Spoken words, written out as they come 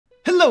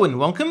Hello and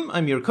welcome,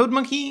 I'm your Code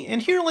Monkey,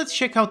 and here let's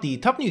check out the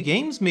top new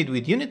games made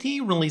with Unity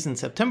released in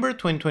September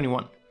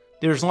 2021.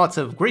 There's lots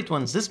of great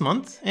ones this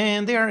month,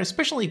 and they are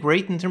especially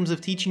great in terms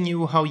of teaching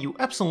you how you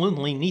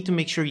absolutely need to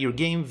make sure your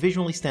game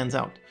visually stands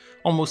out.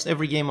 Almost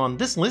every game on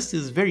this list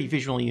is very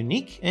visually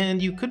unique, and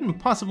you couldn't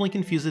possibly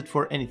confuse it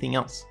for anything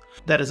else.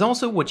 That is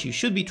also what you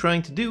should be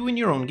trying to do in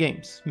your own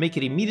games, make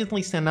it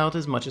immediately stand out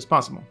as much as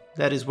possible.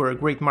 That is where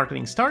great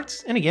marketing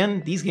starts, and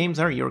again, these games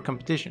are your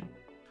competition.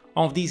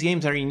 All of these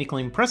games are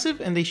uniquely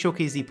impressive, and they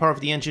showcase the power of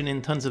the engine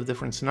in tons of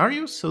different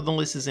scenarios, so the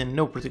list is in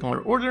no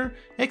particular order,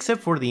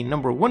 except for the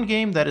number one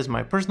game that is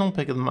my personal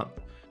pick of the month.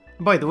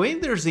 By the way,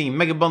 there's a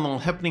mega bundle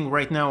happening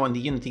right now on the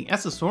Unity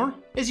Asset Store.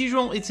 As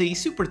usual, it's a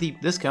super deep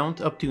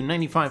discount, up to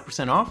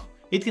 95% off.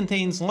 It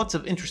contains lots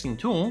of interesting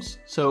tools,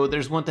 so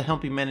there's one to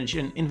help you manage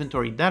an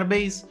inventory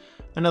database,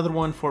 another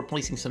one for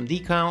placing some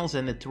decals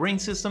and a terrain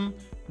system,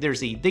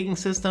 there's a digging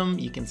system,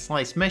 you can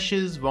slice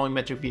meshes,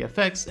 volumetric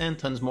VFX, and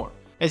tons more.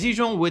 As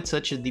usual, with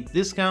such a deep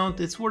discount,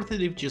 it's worth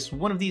it if just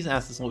one of these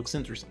assets looks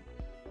interesting.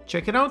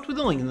 Check it out with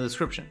the link in the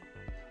description.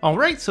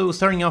 Alright, so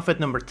starting off at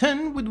number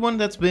 10 with one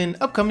that's been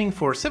upcoming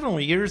for several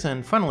years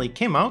and finally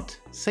came out,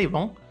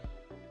 Sable.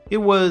 It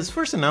was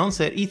first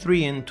announced at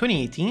E3 in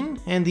 2018,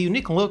 and the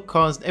unique look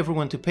caused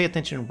everyone to pay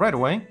attention right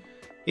away.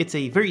 It's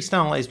a very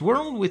stylized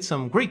world with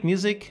some great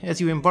music as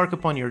you embark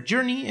upon your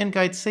journey and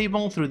guide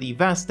Sable through the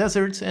vast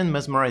deserts and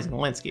mesmerizing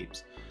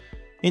landscapes.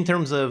 In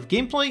terms of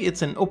gameplay,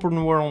 it's an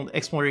open-world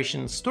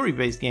exploration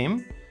story-based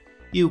game.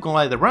 You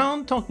glide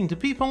around, talking to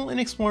people, and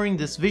exploring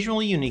this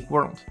visually unique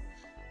world.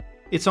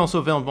 It's also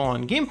available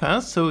on Game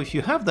Pass, so if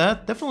you have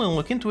that, definitely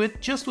look into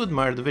it just to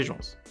admire the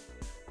visuals.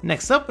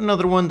 Next up,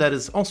 another one that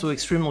is also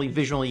extremely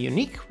visually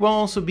unique, while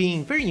also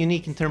being very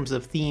unique in terms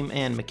of theme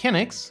and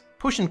mechanics,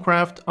 Potion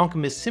Craft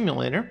Alchemist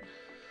Simulator.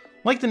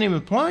 Like the name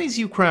implies,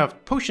 you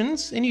craft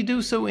potions, and you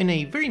do so in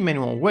a very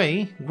manual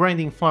way,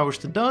 grinding flowers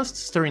to dust,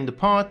 stirring the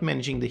pot,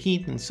 managing the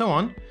heat, and so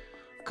on.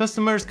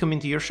 Customers come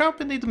into your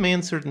shop and they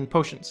demand certain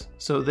potions.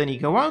 So then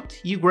you go out,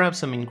 you grab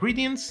some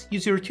ingredients,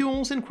 use your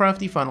tools, and craft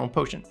the final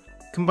potion.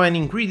 Combine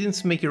ingredients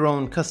to make your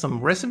own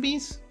custom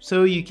recipes,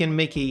 so you can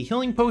make a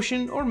healing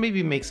potion or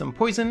maybe make some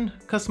poison,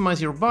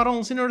 customize your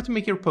bottles in order to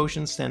make your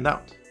potions stand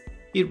out.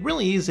 It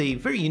really is a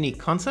very unique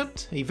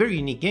concept, a very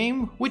unique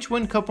game, which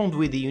when coupled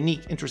with a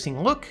unique,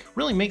 interesting look,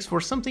 really makes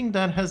for something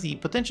that has the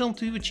potential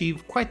to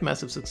achieve quite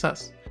massive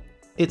success.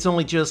 It's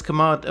only just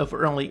come out of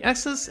early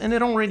access and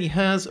it already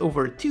has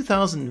over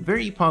 2,000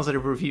 very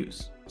positive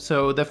reviews.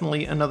 So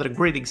definitely another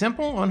great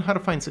example on how to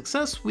find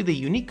success with a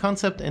unique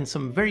concept and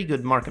some very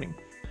good marketing.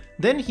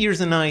 Then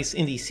here's a nice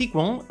indie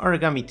sequel,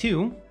 Aragami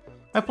 2.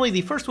 I played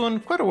the first one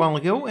quite a while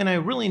ago and I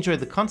really enjoyed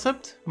the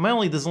concept. My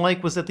only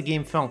dislike was that the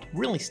game felt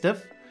really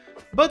stiff.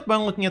 But by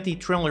looking at the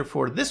trailer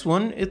for this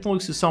one, it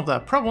looks to solve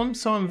that problem,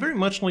 so I'm very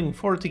much looking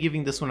forward to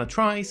giving this one a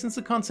try, since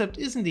the concept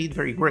is indeed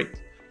very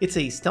great. It's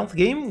a stealth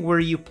game where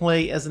you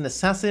play as an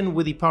assassin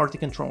with the power to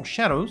control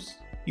shadows.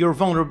 You're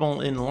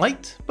vulnerable in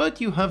light,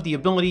 but you have the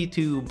ability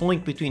to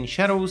blink between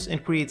shadows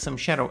and create some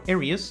shadow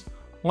areas.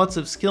 Lots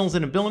of skills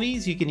and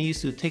abilities you can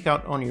use to take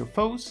out on your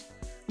foes.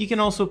 You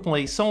can also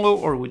play solo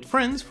or with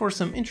friends for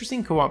some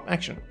interesting co-op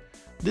action.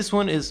 This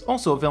one is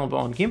also available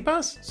on Game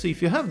Pass, so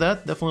if you have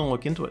that, definitely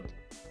look into it.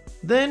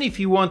 Then if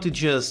you want to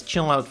just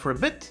chill out for a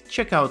bit,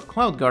 check out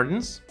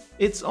CloudGardens.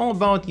 It's all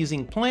about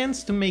using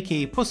plants to make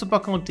a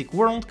post-apocalyptic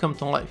world come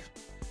to life.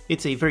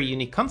 It's a very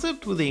unique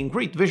concept with a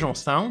great visual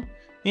style.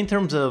 In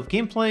terms of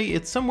gameplay,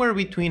 it's somewhere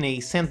between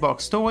a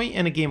sandbox toy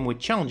and a game with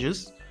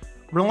challenges.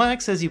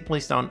 Relax as you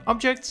place down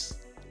objects,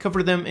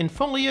 cover them in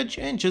foliage,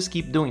 and just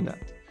keep doing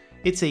that.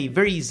 It's a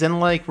very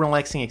zen-like,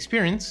 relaxing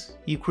experience.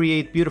 You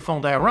create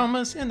beautiful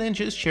dioramas and then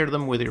just share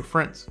them with your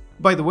friends.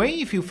 By the way,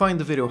 if you find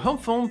the video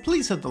helpful,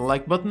 please hit the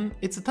like button.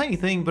 It's a tiny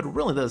thing, but it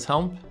really does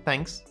help.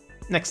 Thanks.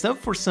 Next up,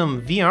 for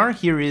some VR,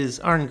 here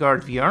is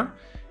Aragami VR.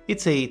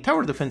 It's a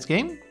tower defense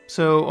game.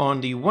 So on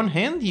the one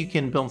hand, you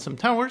can build some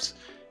towers,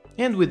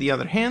 and with the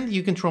other hand,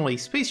 you control a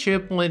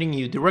spaceship letting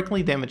you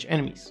directly damage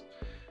enemies.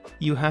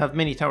 You have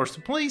many towers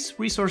to place,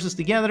 resources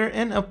to gather,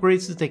 and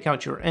upgrades to take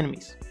out your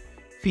enemies.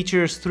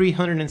 Features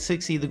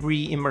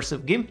 360-degree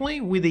immersive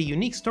gameplay with a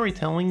unique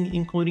storytelling,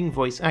 including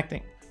voice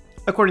acting.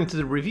 According to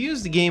the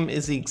reviews, the game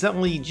is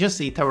exactly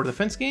just a tower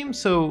defense game,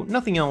 so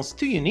nothing else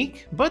too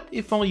unique, but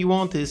if all you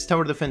want is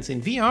tower defense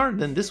in VR,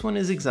 then this one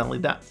is exactly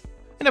that.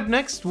 And up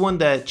next, one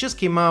that just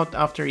came out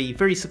after a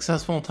very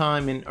successful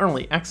time in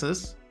early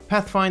access,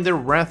 Pathfinder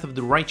Wrath of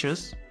the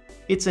Righteous.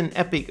 It's an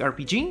epic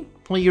RPG,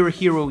 play your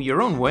hero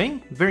your own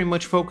way, very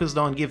much focused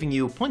on giving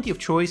you plenty of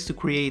choice to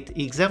create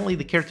exactly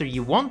the character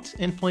you want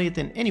and play it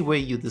in any way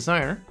you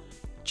desire.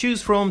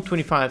 Choose from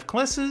 25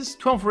 classes,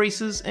 12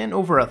 races, and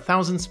over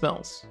 1,000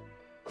 spells.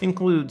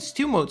 Includes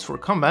 2 modes for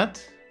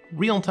combat,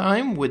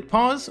 real-time with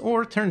pause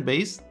or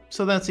turn-based,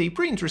 so that's a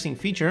pretty interesting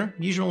feature,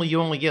 usually you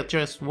only get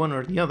just one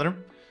or the other.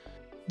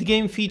 The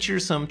game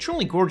features some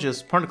truly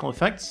gorgeous particle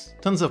effects,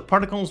 tons of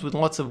particles with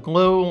lots of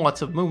glow,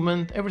 lots of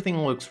movement,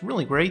 everything looks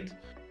really great.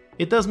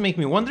 It does make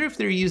me wonder if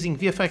they're using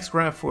VFX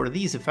graph for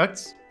these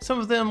effects. Some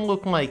of them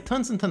look like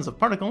tons and tons of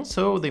particles,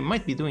 so they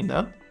might be doing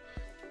that.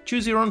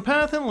 Choose your own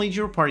path and lead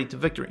your party to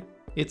victory.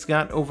 It's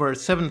got over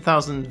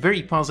 7,000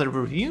 very positive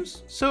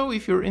reviews, so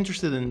if you're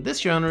interested in this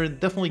genre,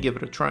 definitely give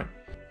it a try.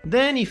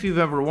 Then if you've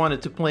ever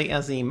wanted to play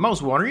as a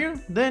mouse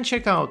warrior, then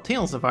check out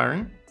Tales of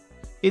Iron.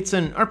 It's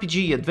an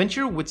RPG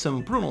adventure with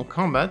some brutal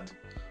combat,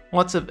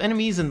 lots of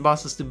enemies and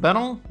bosses to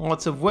battle,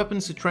 lots of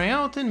weapons to try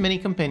out, and many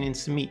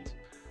companions to meet.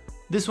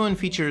 This one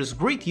features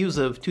great use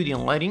of 2D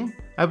lighting.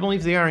 I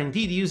believe they are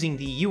indeed using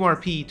the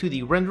URP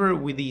 2D renderer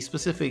with the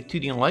specific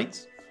 2D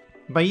lights.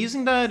 By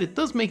using that, it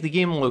does make the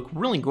game look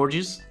really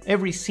gorgeous.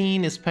 Every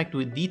scene is packed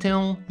with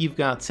detail, you've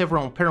got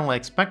several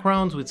parallax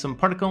backgrounds with some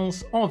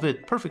particles, all of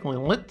it perfectly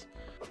lit.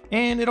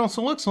 And it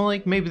also looks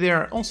like maybe they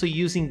are also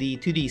using the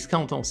 2D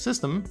skeletal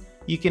system.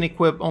 You can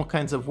equip all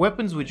kinds of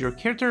weapons with your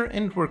character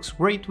and it works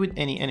great with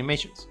any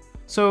animations.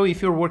 So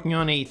if you're working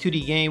on a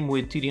 2D game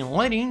with 2D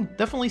lighting,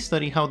 definitely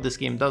study how this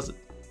game does it.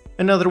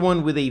 Another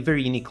one with a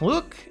very unique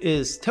look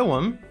is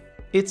TOEM.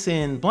 It's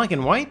in black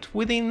and white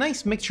with a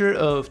nice mixture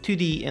of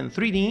 2D and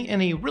 3D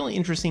and a really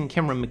interesting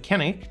camera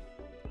mechanic.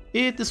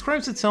 It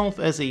describes itself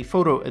as a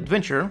photo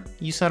adventure.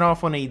 You set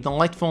off on a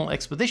delightful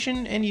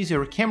expedition and use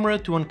your camera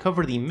to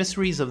uncover the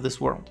mysteries of this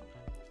world.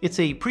 It's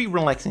a pretty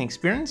relaxing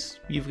experience.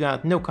 You've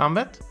got no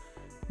combat.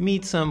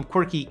 Meet some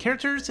quirky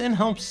characters and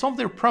help solve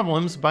their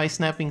problems by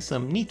snapping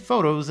some neat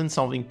photos and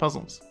solving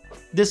puzzles.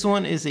 This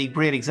one is a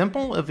great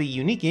example of a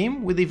unique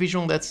game with a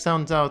visual that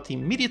stands out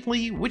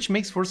immediately, which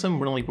makes for some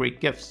really great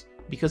gifs.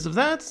 Because of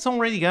that, it's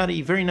already got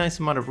a very nice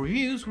amount of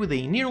reviews with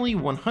a nearly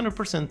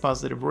 100%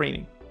 positive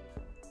rating.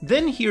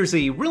 Then here's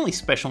a really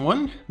special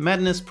one,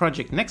 Madness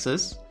Project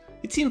Nexus.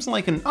 It seems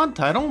like an odd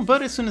title,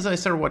 but as soon as I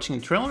started watching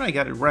the trailer I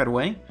got it right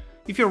away.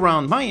 If you're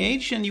around my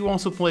age and you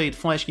also played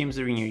Flash games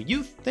during your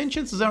youth, then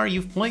chances are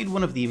you've played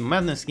one of the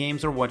Madness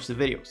games or watched the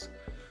videos.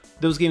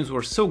 Those games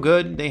were so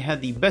good, they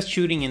had the best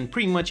shooting in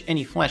pretty much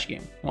any Flash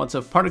game. Lots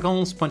of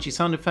particles, punchy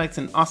sound effects,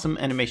 and awesome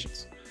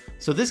animations.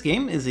 So this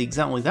game is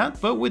exactly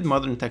that, but with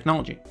modern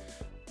technology.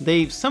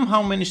 They've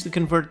somehow managed to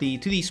convert the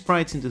 2D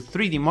sprites into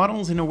 3D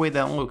models in a way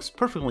that looks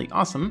perfectly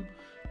awesome.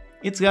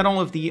 It's got all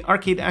of the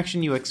arcade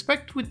action you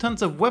expect with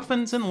tons of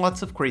weapons and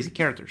lots of crazy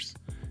characters.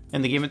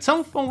 And the game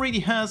itself already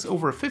has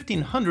over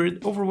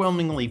 1,500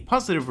 overwhelmingly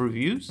positive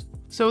reviews,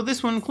 so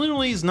this one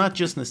clearly is not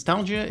just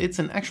nostalgia, it's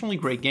an actually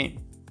great game.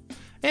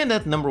 And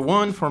at number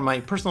 1 for my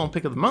personal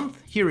pick of the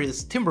month, here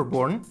is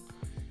Timberborn.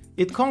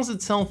 It calls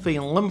itself a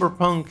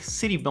lumberpunk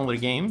city builder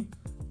game.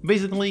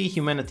 Basically,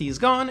 humanity is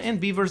gone and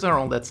beavers are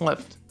all that's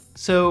left.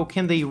 So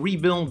can they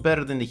rebuild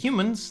better than the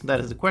humans? That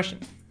is the question.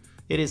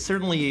 It is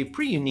certainly a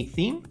pretty unique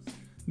theme.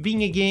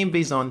 Being a game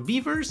based on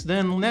beavers,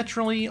 then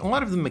naturally a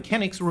lot of the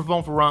mechanics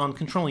revolve around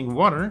controlling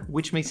water,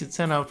 which makes it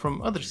stand out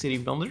from other city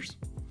builders.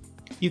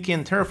 You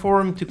can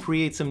terraform to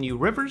create some new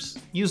rivers,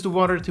 use the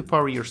water to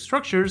power your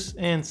structures,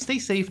 and stay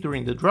safe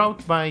during the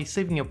drought by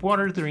saving up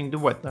water during the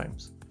wet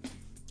times.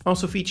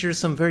 Also features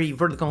some very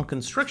vertical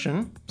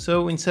construction,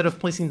 so instead of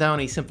placing down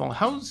a simple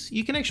house,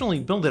 you can actually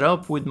build it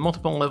up with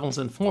multiple levels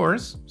and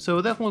floors,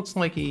 so that looks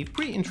like a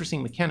pretty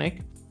interesting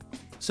mechanic.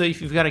 So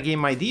if you've got a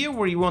game idea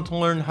where you want to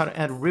learn how to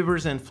add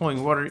rivers and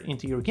flowing water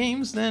into your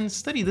games, then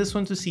study this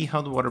one to see how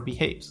the water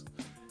behaves.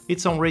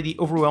 It's already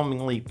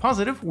overwhelmingly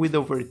positive with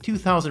over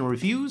 2,000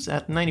 reviews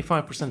at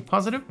 95%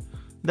 positive.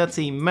 That's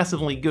a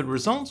massively good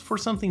result for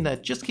something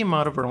that just came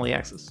out of early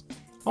access.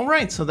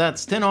 Alright, so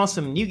that's 10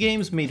 awesome new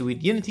games made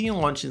with Unity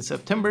launched in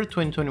September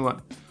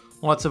 2021.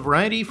 Lots of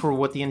variety for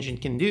what the engine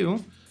can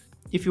do.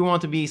 If you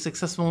want to be a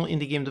successful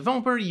indie game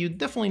developer, you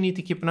definitely need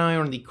to keep an eye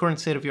on the current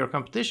state of your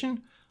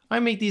competition. I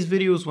make these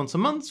videos once a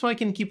month so I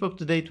can keep up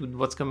to date with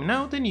what's coming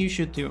out, and you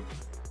should too.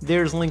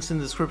 There's links in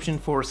the description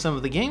for some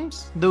of the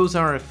games. Those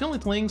are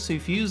affiliate links, so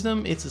if you use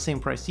them, it's the same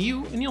price to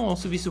you, and you'll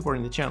also be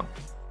supporting the channel.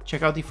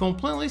 Check out the full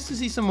playlist to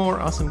see some more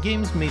awesome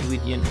games made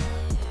with Unity.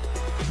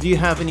 Do you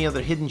have any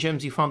other hidden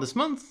gems you found this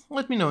month?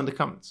 Let me know in the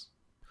comments.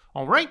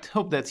 Alright,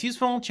 hope that's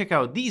useful. Check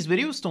out these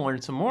videos to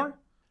learn some more.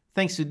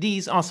 Thanks to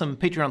these awesome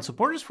Patreon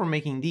supporters for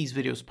making these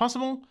videos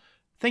possible.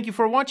 Thank you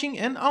for watching,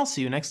 and I'll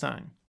see you next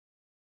time.